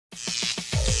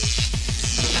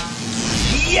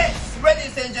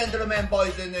Ladies and gentlemen,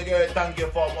 boys and girls, thank you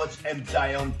for watching Hemp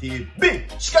Zion Tv。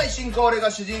司会進行俺が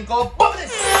主人公ボブで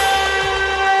す。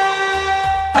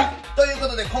はい、というこ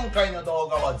とで今回の動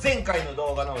画は前回の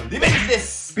動画のリベンジで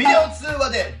す。ビデオ通話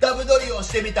でダブ撮りを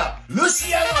してみたル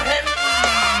シアノ編。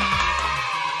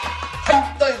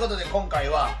はい、ということで今回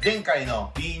は前回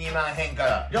の B2 万編か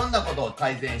らいろんなことを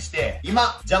改善して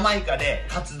今ジャマイカで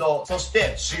活動そし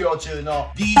て修行中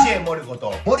の DJ モリこ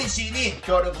とモリシーに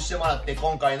協力してもらって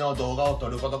今回の動画を撮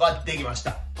ることができまし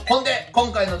た。ほんで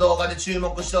今回の動画で注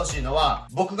目してほしいのは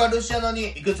僕がルシアノに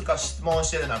いくつか質問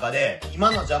してる中で今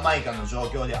のジャマイカの状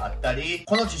況であったり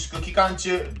この自粛期間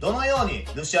中どのように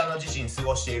ルシアノ自身過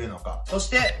ごしているのか、そし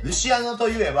てルシアノと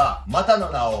いえばまたの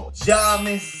名をジャー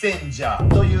メッセンジャー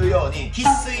というように生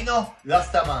粋のラ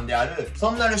スタマンである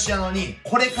そんなルシアノに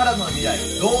これからの未来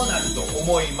どうなると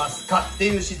思いますかって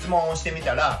いう質問をしてみ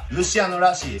たらルシアノ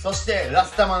らしいそしてラ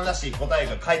スタマンらしい答え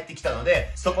が返ってきたの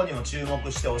でそこにも注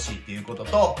目してほしいっていうこと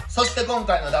と、そして今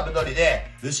回のダブ撮りで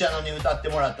ルシアノに歌って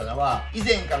もらったのは以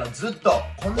前からずっと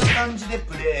こんな感じで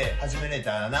プレイ始めれ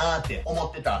たらなーって思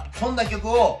ってたそんな曲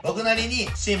を僕なりに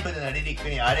シンプルなリリック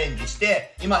にアレンジし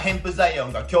て今ヘンプザイオ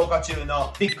ンが強化中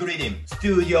のビッグリディムスタ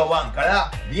ジオ1か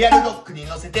らリアルロックに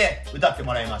乗せて歌って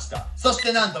もらいました。そし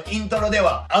てなんとイントロで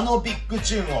はあのビッグ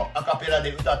チューンをアカペラ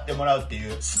で歌ってもらうってい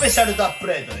うスペシャルダップ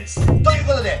レートです。という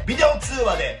ことでビデオ通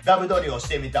話でダブ撮りをし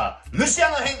てみたルシア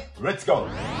ノ編レッツゴー。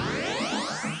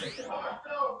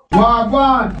い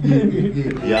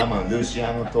やまあルシ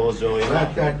アノ登場よ。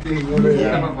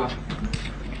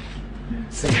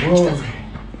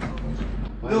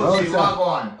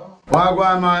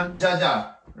Wagwan man.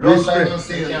 Jaja, Respect.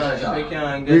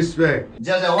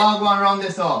 Jaja, wagwan round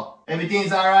this up.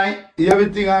 Everything's alright?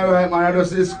 Everything alright, man. I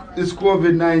just this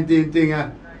COVID-19 thing.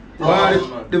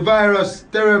 The virus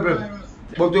terrible,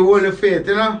 but we hold the faith,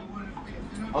 you know.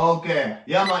 Okay.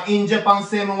 Yeah, man. In Japan,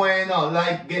 same way, you know.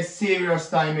 Like get serious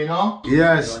time, you know.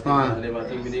 Yes, man.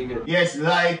 Yes,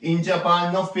 like in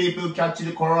Japan, enough people catch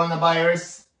the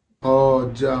coronavirus. Oh,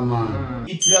 Jaman.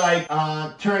 It's like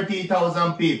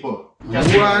 30,000 people. What?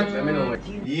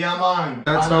 Yeah, man.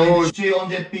 That's and how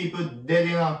 300 people dead,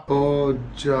 you know. Oh,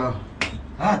 Ja.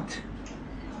 What?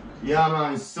 Yeah,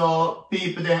 man. So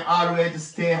people then always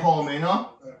stay home, you know.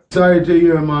 Sorry to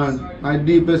hear, man. My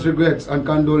deepest regrets and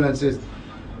condolences.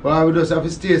 But we just have to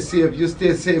stay safe. You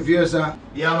stay safe here, sir.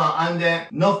 Yeah, man. And then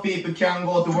enough people can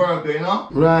go to work, you know.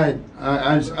 Right.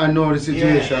 I know the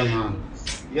situation, man.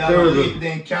 Yeah, but if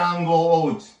they can go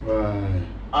out. Right.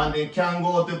 And they can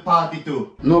go to party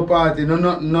too. No party,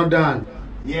 no dance.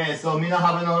 Yeah, so me not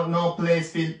have no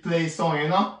place to play song, you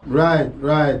know? Right.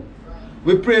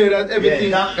 We pray that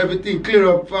everything clear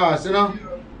up fast, you know?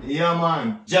 Yeah,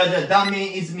 man. Jaja, that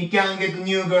means me can't get a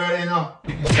new girl, you know?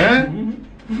 Eh?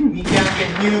 Me can't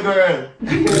get a new girl.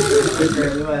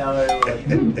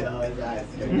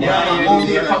 Yeah, man,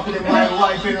 only happy with my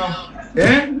wife, you know?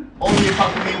 Eh? Only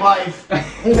fuck with my wife.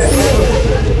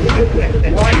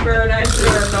 One turn, I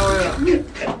turn now.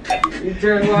 You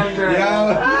turn one turn.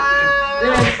 Yeah.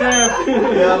 Yes, sir.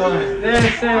 Yeah, man.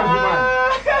 Yes, sir, man.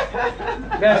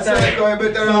 Yes, That's sir. why I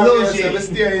better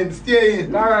stay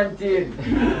in. Guaranteed.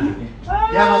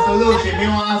 Yeah, man, so Lucy, me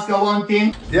want to ask you one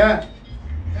thing. Yeah.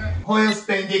 How you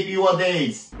spend your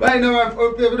days? Right now, if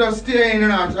we just stay in, you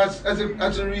know,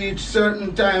 as we reach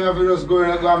certain time, if we just go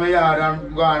in my yard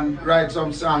and go and write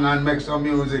some song and make some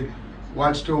music,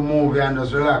 watch two movie and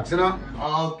just relax, you know?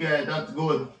 Okay, that's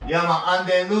good. Yeah, man, and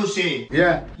then Lucy,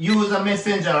 Yeah. you is a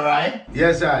messenger, right?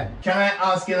 Yes, I. Can I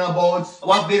ask you about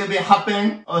what will be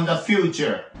happen in the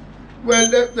future? Well,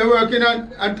 they're working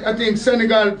on, I think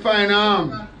Senegal find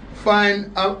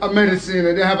a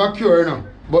medicine, they have a cure, you know.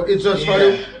 But it's just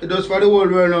for the whole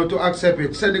world now to accept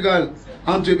it. Senegal,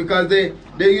 because they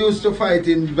used to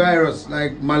fighting virus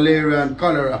like malaria and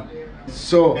cholera.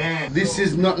 So this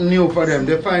is not new for them.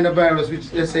 They find a virus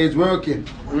which they say is working.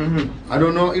 I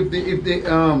don't know if the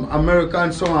America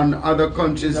and so on, other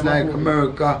countries like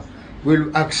America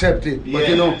will accept it. But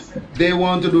you know, they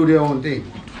want to do their own thing.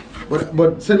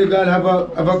 But Senegal have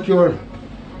a cure.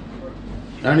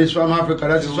 And it's from Africa,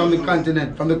 that's from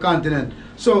the continent.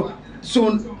 So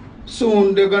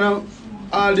soon they're gonna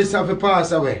all this have to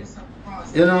pass away.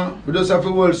 You know, we just have to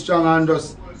hold strong and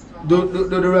just do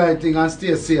the right thing and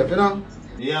stay safe, you know?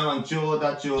 Yeah, man, true,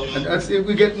 that's true. And that's if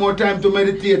we get more time to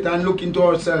meditate and look into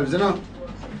ourselves, you know?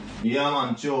 Yeah,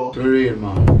 man, true. For real,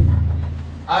 man.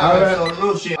 Alright, so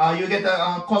Lucy, you get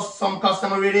some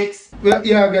customer lyrics?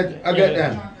 Yeah, I get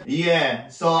them. Yeah,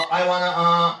 so I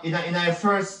wanna in a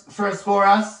first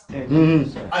chorus,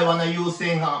 I wanna you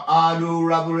sing Alu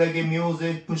rap reggae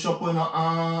music, push up on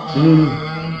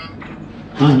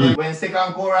And then when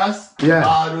second chorus, Yeah.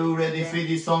 are you ready for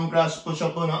the song crash push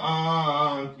up on the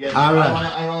arm? Yeah, Alright.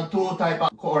 I want two type of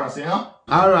chorus, you know?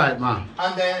 Alright, man.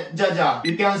 And then Jaja,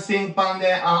 you can sing pan the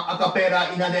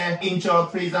acapella in the intro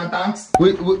freeze and thanks.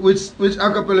 Which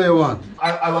acapella you want?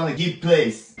 I want to give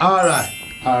place. Alright.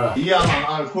 Alright. Yeah man,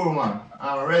 I'm cool man.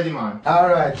 I'm ready man.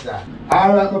 Alright, sir.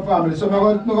 Alright, my family. So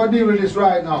I'm going to deal with this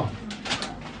right now.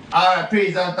 Alright,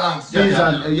 praise and thanks, Jaja. Please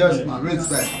and yes, man.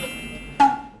 Respect.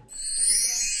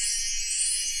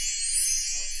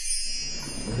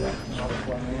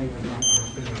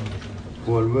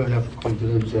 Whole world have to come to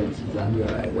them senses and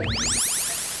realize.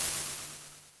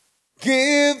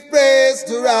 Give praise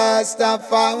to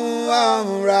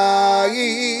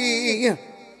Rastafari.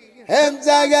 Hemp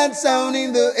Zion sound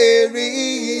in the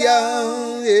area.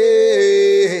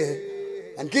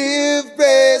 Yeah. And give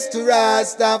praise to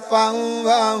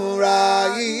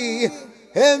Rastafari.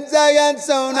 Hemp Zion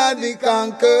sound at the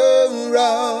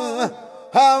conqueror.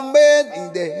 How many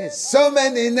days, so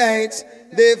many nights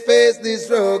they face this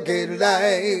rugged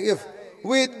life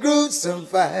with gruesome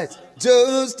fights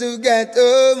just to get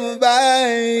a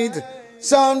bite.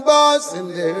 Some boys in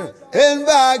their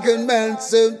environment,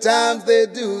 sometimes they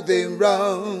do them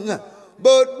wrong.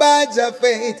 But by your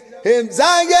faith, Hemp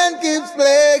Zion keeps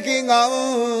plaguing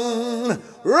on.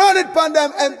 Run it upon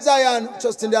them, Hemp Zion.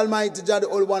 Trust in the Almighty Jah, the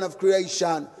Holy One of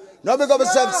creation. Now big up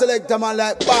yourself, select a man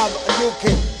like Bob, UK,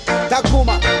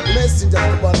 Takuma, the messenger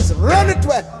of the body. Run it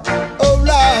well. Oh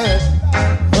Lord.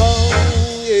 Oh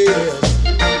yes.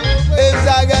 Hemp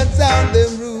Zion sound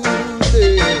them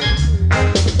rooted.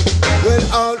 Well,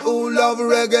 all who love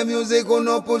reggae music, who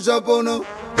no push up on no.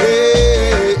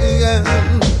 Hey,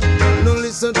 no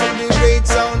listen to the great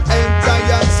sound, Hemp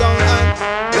Zion sound and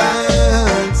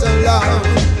dance along.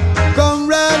 Come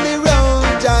rally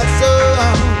round your soul,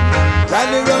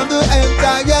 rally round the Hemp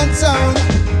Zion sound,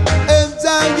 Hemp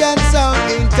Zion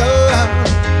sound in town,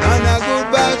 and a good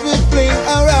vibes will fling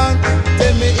around.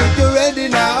 Tell me if you're ready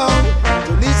now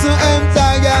to listen Hemp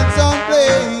Zion sound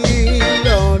playing,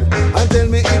 Lord, and tell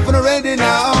me if you're ready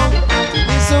now to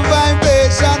listen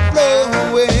vibration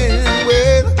flowing.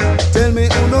 Well, tell me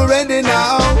if you're ready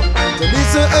now to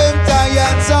listen Hemp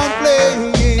Zion sound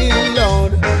playing,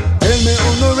 Lord. Tell me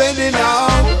if you're ready now,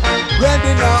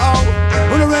 ready now.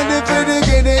 When you're ready for the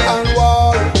giddy and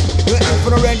wall. If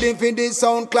you're ready for the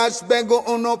sound clash, beg go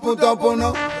on up, put up on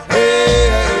up. Hey,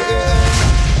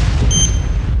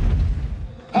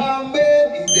 how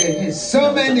many days,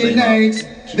 so many nights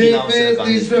they face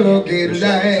this rugged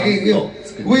life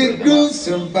with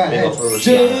gruesome fights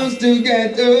just to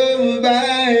get a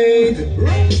bite.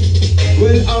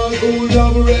 Well, all who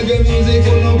love reggae music,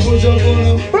 who no push up on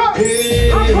them.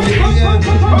 Hey,は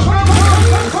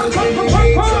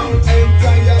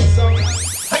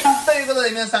い、ということで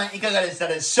皆さんいかがでした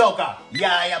でしょうか。い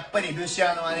やー、やっぱりルシ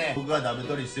アノはね、僕がダブ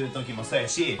取りする時もそうや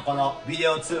し、このビデ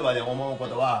オ通話で思うこ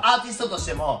とは、アーティストとし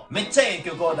てもめっちゃええ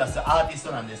曲を出すアーティス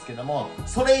トなんですけども、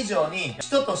それ以上に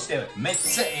人としてめっ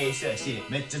ちゃええ人やし、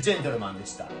めっちゃジェントルマンで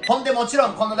した。ほんでもちろ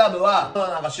んこのダブは、コロ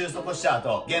ナが収束した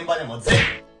後、現場でも絶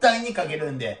対にかけ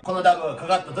るんで、このダブがか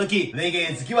かった時、レゲ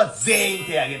エ好きは全員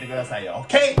手挙げてくださいよ。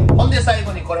OK？ ほんで最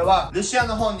後にこれは、ルシア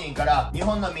ノ本人から日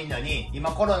本のみんなに、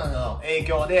今コロナの影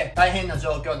響で大変な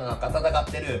状況の中戦っ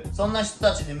てる、そんな人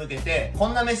たちに向けて、こ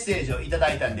んなメッセージをいた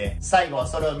だいたんで、最後は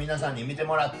それを皆さんに見て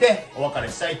もらって、お別れ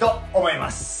したいと思い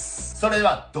ます。それで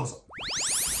は、どうぞ。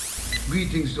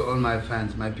Greetings to all my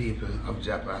fans, my people of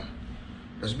Japan.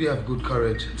 Let's be have good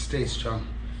courage and stay strong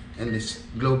in this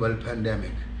global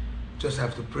pandemic. Just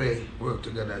have to pray, work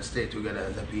together, and stay together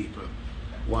as a people.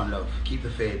 One love, keep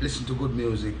the faith, listen to good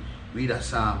music, read a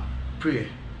psalm, pray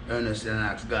earnestly and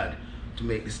ask God to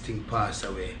make this thing pass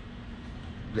away.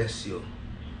 Bless you.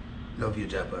 Love you,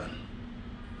 Japan.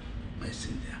 My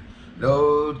Cynthia.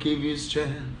 Lord, give you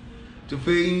strength to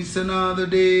face another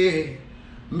day.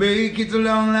 Make it a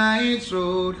long life's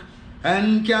road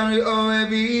and carry our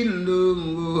heavy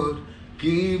load.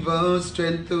 Give us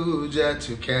strength to just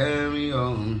to carry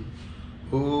on.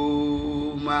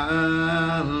 Oh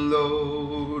my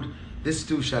Lord, this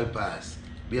too shall pass.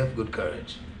 Be of good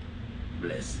courage.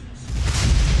 Blessings.